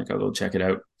making. Like I'll go check it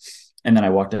out. And then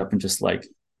I walked up and just like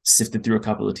sifted through a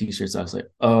couple of t-shirts. I was like,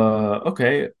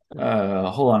 okay,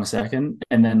 hold on a second.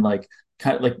 And then like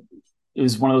kind of like it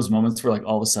was one of those moments where like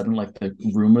all of a sudden like the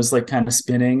room was like kind of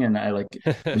spinning, and I like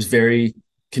was very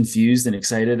confused and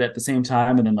excited at the same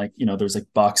time. And then like there's like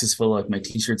boxes full of like my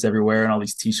t-shirts everywhere, and all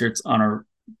these t-shirts on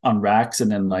racks,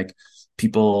 and then like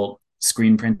people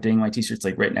screen printing my t-shirts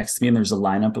like right next to me, and there's a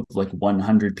lineup of like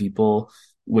 100 people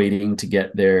waiting to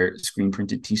get their screen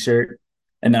printed t-shirt.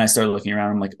 And then I started looking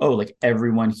around. I'm like, oh, like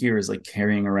everyone here is like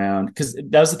carrying around, because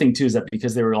that was the thing too, is that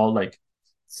because they were all like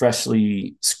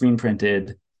freshly screen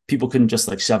printed, people couldn't just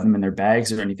like shove them in their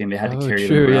bags or anything. They had to carry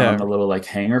them around on the little like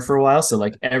hanger for a while. So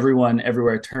like everyone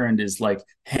everywhere I turned is like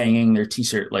hanging their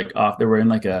t-shirt like off. They're wearing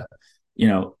like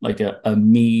like a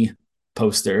me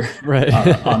poster right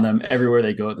on them everywhere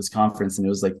they go at this conference. And it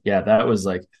was like, yeah, that was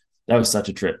such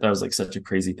a trip. That was like such a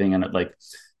crazy thing. And it like,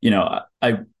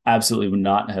 I absolutely would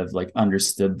not have like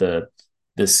understood the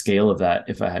scale of that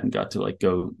if I hadn't got to like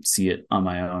go see it on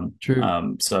my own. True.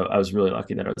 So I was really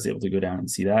lucky that I was able to go down and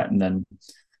see that. And then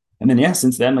yeah,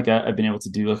 since then, like I've been able to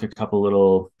do like a couple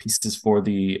little pieces for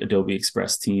the Adobe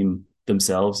Express team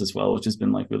themselves as well, which has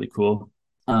been like really cool.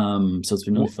 So it's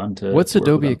been really fun to. What's to work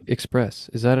with Adobe them. Express?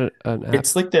 Is that an app?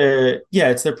 It's like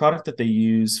it's their product that they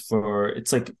use for.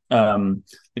 It's like a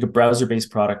browser based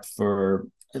product for.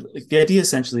 Like the idea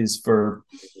essentially is for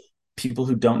people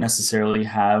who don't necessarily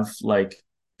have like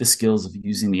the skills of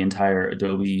using the entire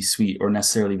Adobe suite, or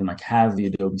necessarily even like have the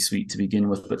Adobe suite to begin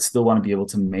with, but still want to be able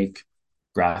to make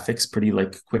graphics pretty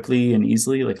like quickly and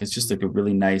easily. Like it's just like a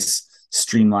really nice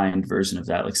streamlined version of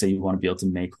that. Like say you want to be able to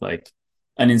make like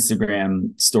an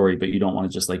Instagram story, but you don't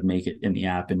want to just like make it in the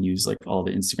app and use like all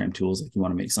the Instagram tools. Like you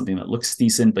want to make something that looks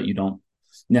decent, but you don't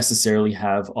necessarily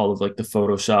have all of like the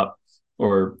Photoshop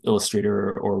or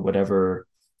Illustrator or whatever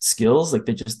skills. Like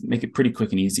they just make it pretty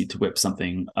quick and easy to whip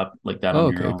something up like that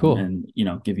on your Okay, own, cool.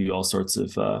 and give you all sorts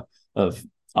of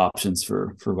options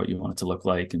for what you want it to look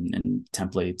like, and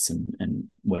templates and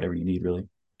whatever you need really.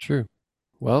 True.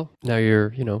 Well, now you're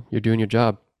doing your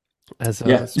job as a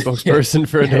Yeah. spokesperson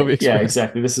for Adobe Yeah, Express.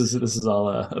 exactly. This is all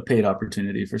a paid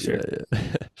opportunity for sure.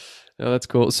 Yeah. No, that's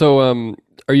cool. So,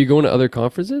 are you going to other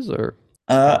conferences or?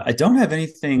 I don't have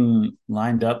anything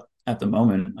lined up at the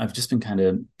moment. I've just been kind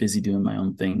of busy doing my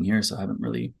own thing here, so I haven't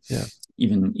really Yeah.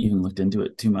 even looked into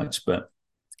it too much. But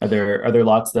are there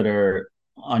lots that are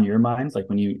on your mind, like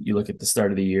when you look at the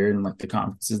start of the year and like the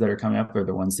conferences that are coming up, are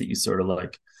the ones that you sort of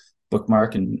like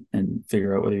bookmark and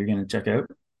figure out whether you're going to check out?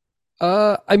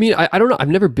 I mean, I don't know. I've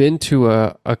never been to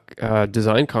a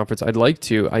design conference. I'd like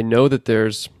to. I know that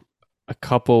there's a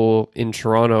couple in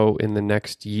Toronto in the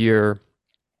next year,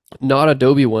 not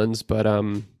Adobe ones, but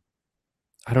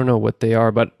I don't know what they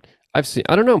are, but I've seen.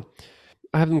 I don't know.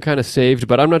 I have them kind of saved,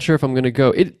 but I'm not sure if I'm going to go.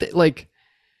 It like,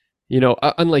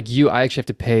 unlike you, I actually have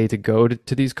to pay to go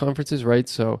to these conferences, right?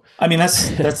 So, I mean, that's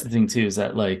the thing too, is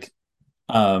that like,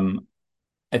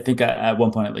 I think at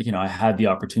one point, like, I had the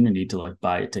opportunity to like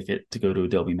buy a ticket to go to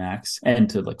Adobe Max and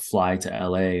to like fly to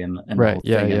LA and the right, whole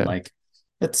yeah, thing. yeah, And like,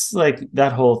 it's like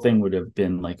that whole thing would have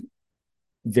been like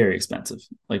very expensive,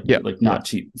 like yeah, yeah, not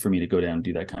cheap for me to go down and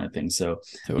do that kind of thing. So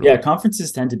yeah, totally.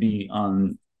 conferences tend to be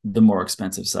on the more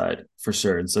expensive side for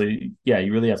sure. And so yeah,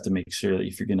 you really have to make sure that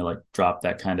if you're going to like drop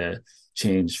that kind of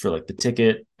change for like the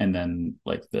ticket, and then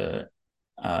like the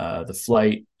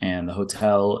flight and the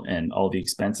hotel and all the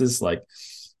expenses, like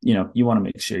you want to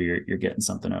make sure you're getting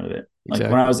something out of it. Like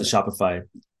when I was Exactly. at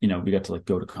Shopify, we got to like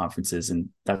go to conferences, and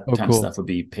that Oh, kind of cool. stuff would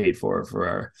be paid for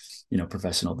our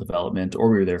professional development, or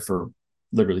we were there for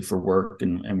literally for work,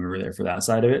 and we were there for that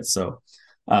side of it. So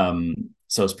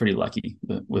I was pretty lucky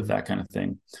with Mhm. that kind of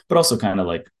thing, but also kind of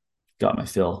like got my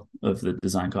fill of the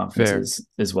design Fair. conferences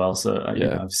as well. So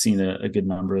Yeah. I've seen a good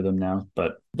number of them now,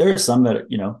 but there are some that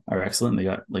are excellent. They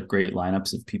got like great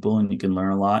lineups of people, and you can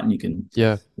learn a lot, and you can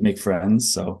Yeah. make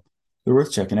friends. So they're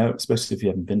worth checking out, especially if you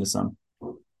haven't been to some.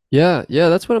 Yeah. Yeah.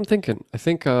 That's what I'm thinking. I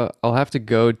think I'll have to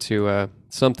go to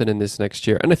something in this next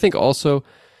year. And I think also,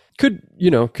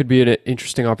 could be an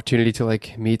interesting opportunity to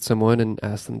like meet someone and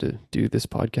ask them to do this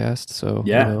podcast. So,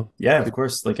 yeah, of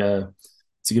course. Like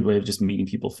it's a good way of just meeting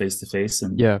people face to face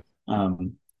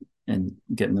um, and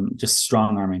getting them, just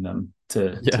strong arming them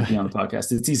to be on the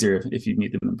podcast. It's easier if you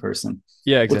meet them in person.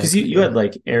 Yeah, exactly. Because you had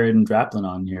like Aaron Draplin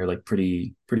on here like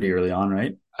pretty early on,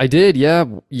 right? I did, yeah.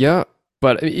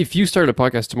 But if you started a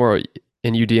podcast tomorrow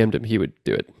and you DM'd him, he would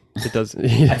do it. It doesn't.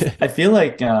 I feel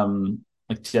like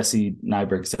Jesse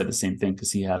Nyberg said the same thing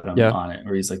because he had him on it,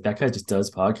 where he's like, that guy just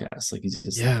does podcasts. Like he's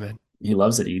just man. He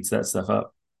loves it. He eats that stuff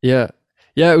up. Yeah.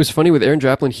 It was funny with Aaron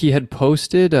Draplin. He had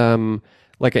posted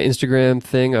like an Instagram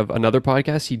thing of another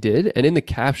podcast he did, and in the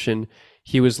caption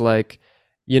he was like,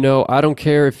 I don't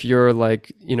care if you're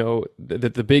like,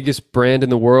 the biggest brand in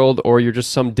the world or you're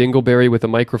just some dingleberry with a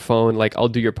microphone, like I'll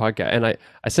do your podcast. And I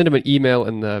sent him an email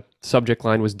and the subject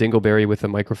line was dingleberry with a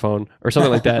microphone or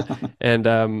something like that.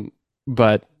 And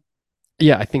but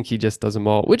yeah, I think he just does them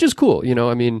all, which is cool.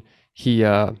 I mean, he's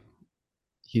a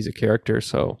character,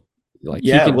 so like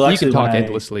he can talk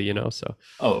endlessly, so.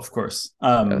 Oh, of course.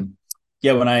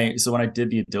 When I did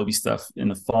the Adobe stuff in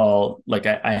the fall, like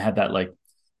I had that like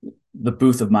the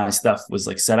booth of my stuff was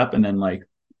like set up, and then like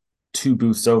 2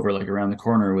 booths over, like around the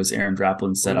corner, was Aaron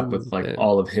Draplin set up with like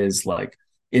all of his like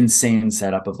insane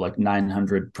setup of like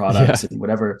 900 products and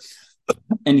whatever.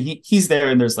 And he's there,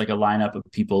 and there's like a lineup of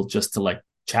people just to like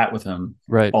chat with him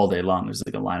all day long. There's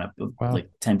like a lineup of like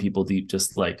 10 people deep,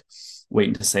 just like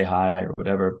waiting to say hi or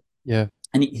whatever. Yeah.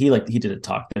 And he did a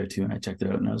talk there too, and I checked it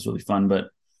out, and it was really fun. But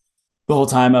the whole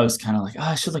time I was kind of like,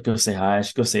 I should like go say hi. I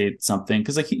should go say something.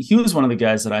 Cause like he was one of the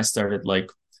guys that I started like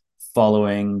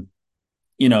following,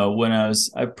 when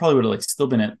I probably would have like still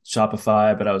been at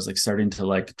Shopify, but I was like starting to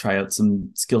like try out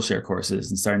some Skillshare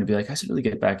courses and starting to be like, I should really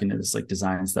get back into this like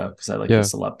design stuff, cause I like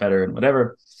this a lot better and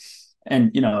whatever.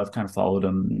 And, I've kind of followed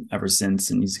him ever since,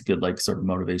 and he's a good, like sort of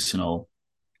motivational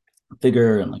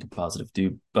figure and like a positive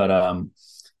dude. But,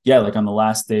 like on the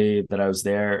last day that I was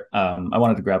there, I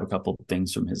wanted to grab a couple of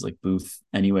things from his like booth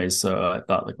anyways. So I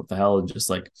thought like, what the hell, and just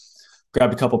like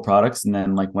grabbed a couple products, and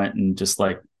then like went and just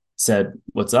like said,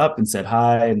 what's up, and said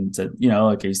hi, and said,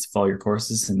 like I used to follow your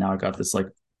courses, and now I got this like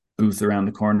booth around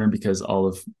the corner because all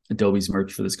of Adobe's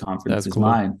merch for this conference is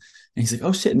mine. And he's like,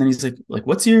 oh shit. And then he's like,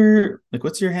 what's your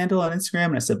handle on Instagram?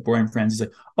 And I said, Boring Friends. He's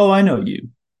like, oh, I know you.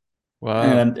 Wow.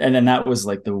 And then that was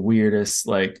like the weirdest,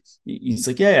 like, he's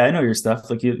like, yeah, I know your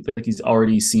stuff. Like he's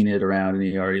already seen it around, and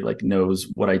he already like knows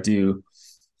what I do.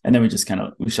 And then we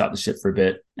shot the shit for a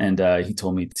bit, and he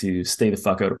told me to stay the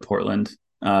fuck out of Portland.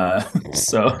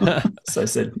 So I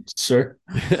said, sure.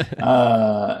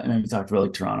 And then we talked about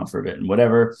like Toronto for a bit and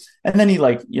whatever. And then he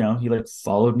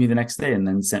followed me the next day, and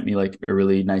then sent me like a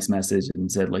really nice message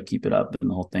and said like, keep it up, and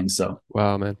the whole thing. So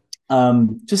wow, man.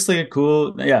 Just like a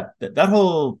cool,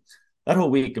 that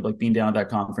whole week of like being down at that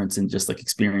conference and just like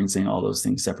experiencing all those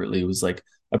things separately was like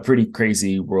a pretty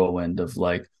crazy whirlwind of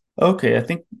like, okay, I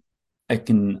think I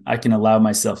can allow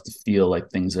myself to feel like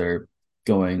things are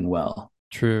going well.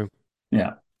 True.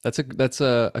 Yeah. That's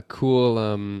a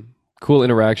cool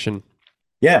interaction.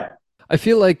 Yeah. I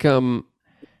feel like a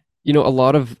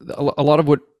lot of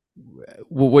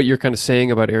what you're kind of saying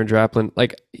about Aaron Draplin,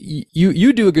 like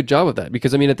you do a good job of that,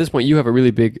 because I mean at this point you have a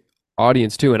really big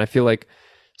audience too, and I feel like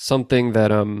something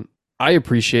that I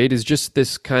appreciate is just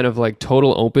this kind of like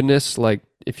total openness. Like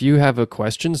if you have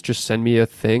questions, just send me a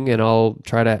thing and I'll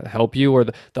try to help you. Or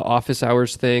the office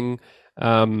hours thing,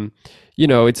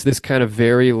 it's this kind of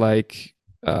very like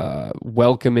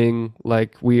welcoming,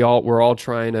 like we're all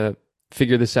trying to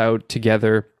figure this out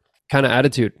together kind of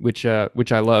attitude, which I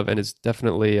love, and it's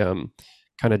definitely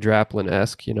kind of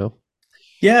Draplin-esque,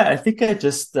 Yeah, I think I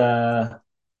just I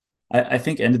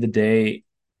think end of the day,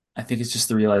 I think it's just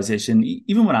the realization,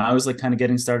 even when I was like kind of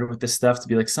getting started with this stuff, to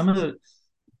be like, some of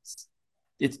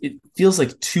it feels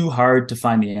like too hard to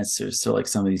find the answers to like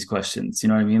some of these questions. You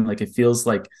know what I mean? Like it feels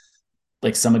like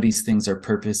some of these things are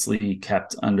purposely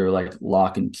kept under like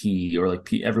lock and key, or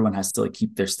like everyone has to like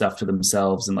keep their stuff to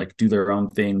themselves and like do their own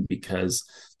thing, because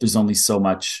there's only so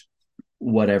much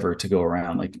whatever to go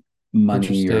around, like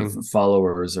money or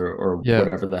followers or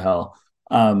whatever the hell.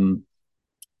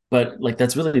 But like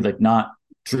that's really like not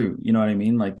true. You know what I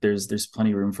mean? Like there's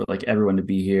plenty of room for like everyone to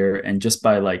be here, and just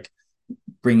by like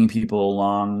bringing people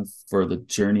along for the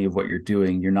journey of what you're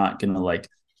doing, you're not gonna like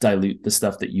dilute the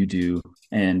stuff that you do,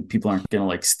 and people aren't gonna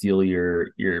like steal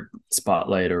your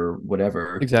spotlight or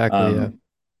whatever. Exactly.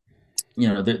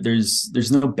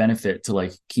 There's no benefit to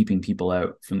like keeping people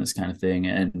out from this kind of thing.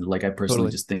 And like I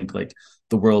personally just think like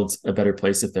the world's a better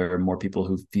place if there are more people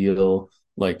who feel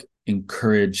like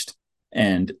encouraged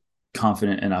and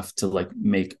confident enough to like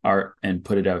make art and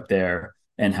put it out there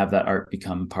and have that art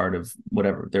become part of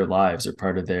whatever their lives or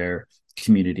part of their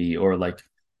community, or like,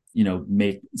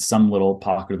 make some little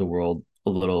pocket of the world a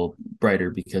little brighter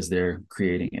because they're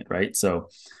creating it, right? So,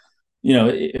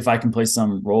 if I can play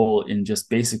some role in just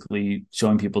basically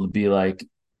showing people to be like,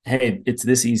 hey, it's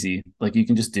this easy, like you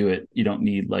can just do it, you don't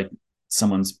need like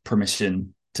someone's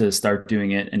permission to start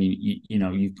doing it, and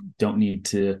you don't need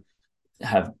to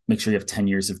make sure you have 10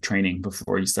 years of training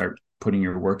before you start putting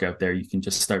your work out there. You can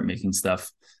just start making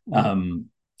stuff.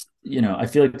 I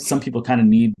feel like some people kind of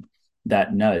need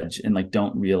that nudge and like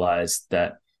don't realize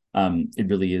that it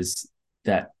really is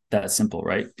that simple,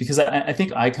 right? Because I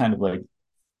think I kind of like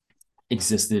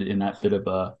existed in that bit of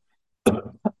a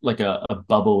like a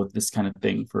bubble with this kind of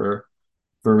thing for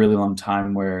a really long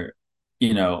time, where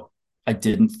I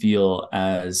didn't feel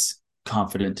as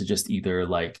confident to just either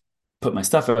like put my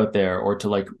stuff out there or to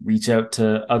like reach out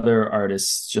to other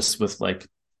artists just with like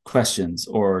questions,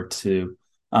 or to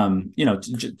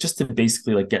just to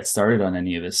basically like get started on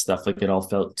any of this stuff. Like it all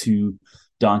felt too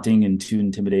daunting and too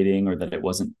intimidating, or that it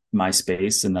wasn't my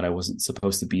space and that I wasn't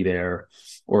supposed to be there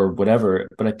or whatever.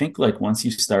 But I think like once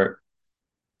you start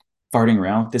farting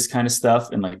around with this kind of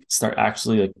stuff and like start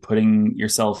actually like putting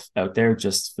yourself out there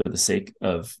just for the sake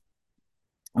of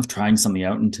trying something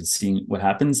out and to seeing what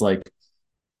happens, like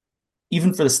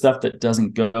even for the stuff that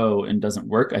doesn't go and doesn't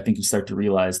work, I think you start to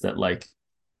realize that like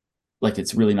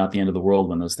it's really not the end of the world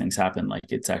when those things happen. Like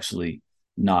it's actually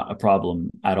not a problem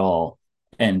at all.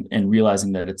 And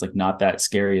realizing that it's like not that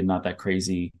scary and not that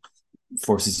crazy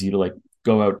forces you to like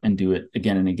go out and do it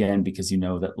again and again, because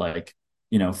that like,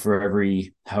 for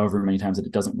every however many times that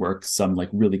it doesn't work, some like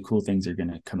really cool things are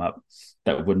going to come up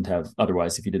that wouldn't have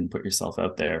otherwise if you didn't put yourself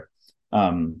out there.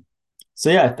 So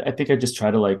yeah, I think I just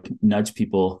try to like nudge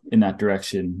people in that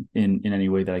direction in any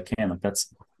way that I can. Like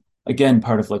that's again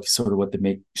part of like sort of what the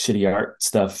make shitty art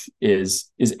stuff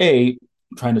is a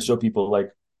trying to show people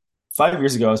like 5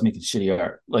 years ago I was making shitty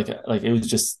art. Like it was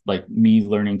just like me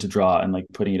learning to draw and like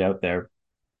putting it out there.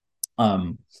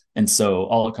 And so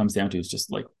all it comes down to is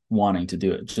just like wanting to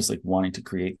do it, just like wanting to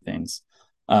create things.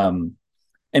 And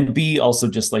B, also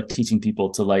just like teaching people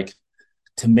to like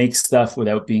to make stuff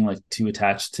without being like too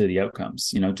attached to the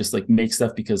outcomes, just like make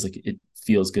stuff because like it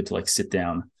feels good to like sit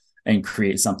down and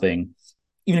create something,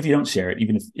 even if you don't share it,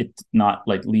 even if it's not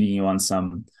like leading you on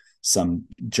some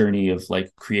journey of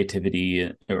like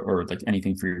creativity or like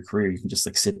anything for your career. You can just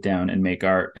like sit down and make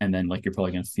art, and then like you're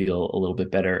probably going to feel a little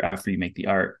bit better after you make the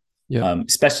art. Yeah.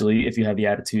 Especially if you have the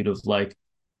attitude of like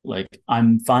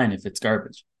I'm fine if it's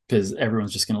garbage, because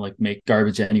everyone's just going to like make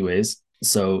garbage anyways.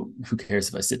 So who cares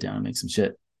if I sit down and make some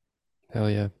shit? Hell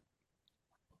yeah.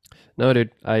 No,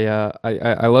 dude,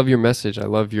 I love your message. I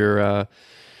love your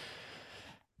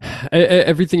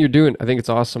everything you're doing. I think it's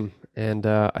awesome, and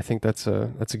I think that's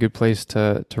a good place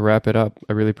to wrap it up.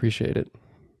 I really appreciate it.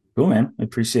 Cool, man. I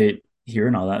appreciate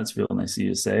hearing all that. It's real nice of you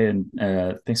to say, and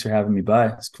thanks for having me by.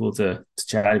 It's cool to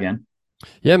chat again.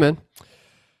 Yeah, man.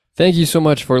 Thank you so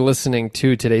much for listening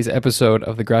to today's episode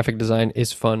of the Graphic Design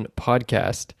is Fun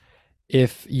podcast.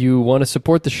 If you want to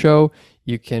support the show,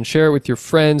 you can share it with your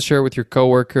friends, share it with your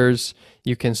coworkers.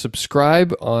 You can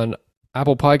subscribe on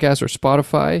Apple Podcasts or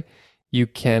Spotify. You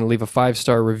can leave a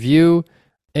 5-star review.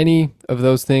 Any of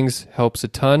those things helps a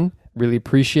ton. Really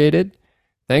appreciate it.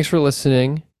 Thanks for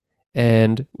listening,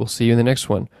 and we'll see you in the next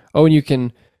one. Oh, and you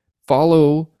can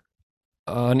follow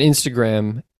on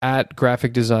Instagram at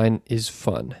Graphic Design is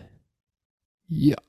Fun. Yeah.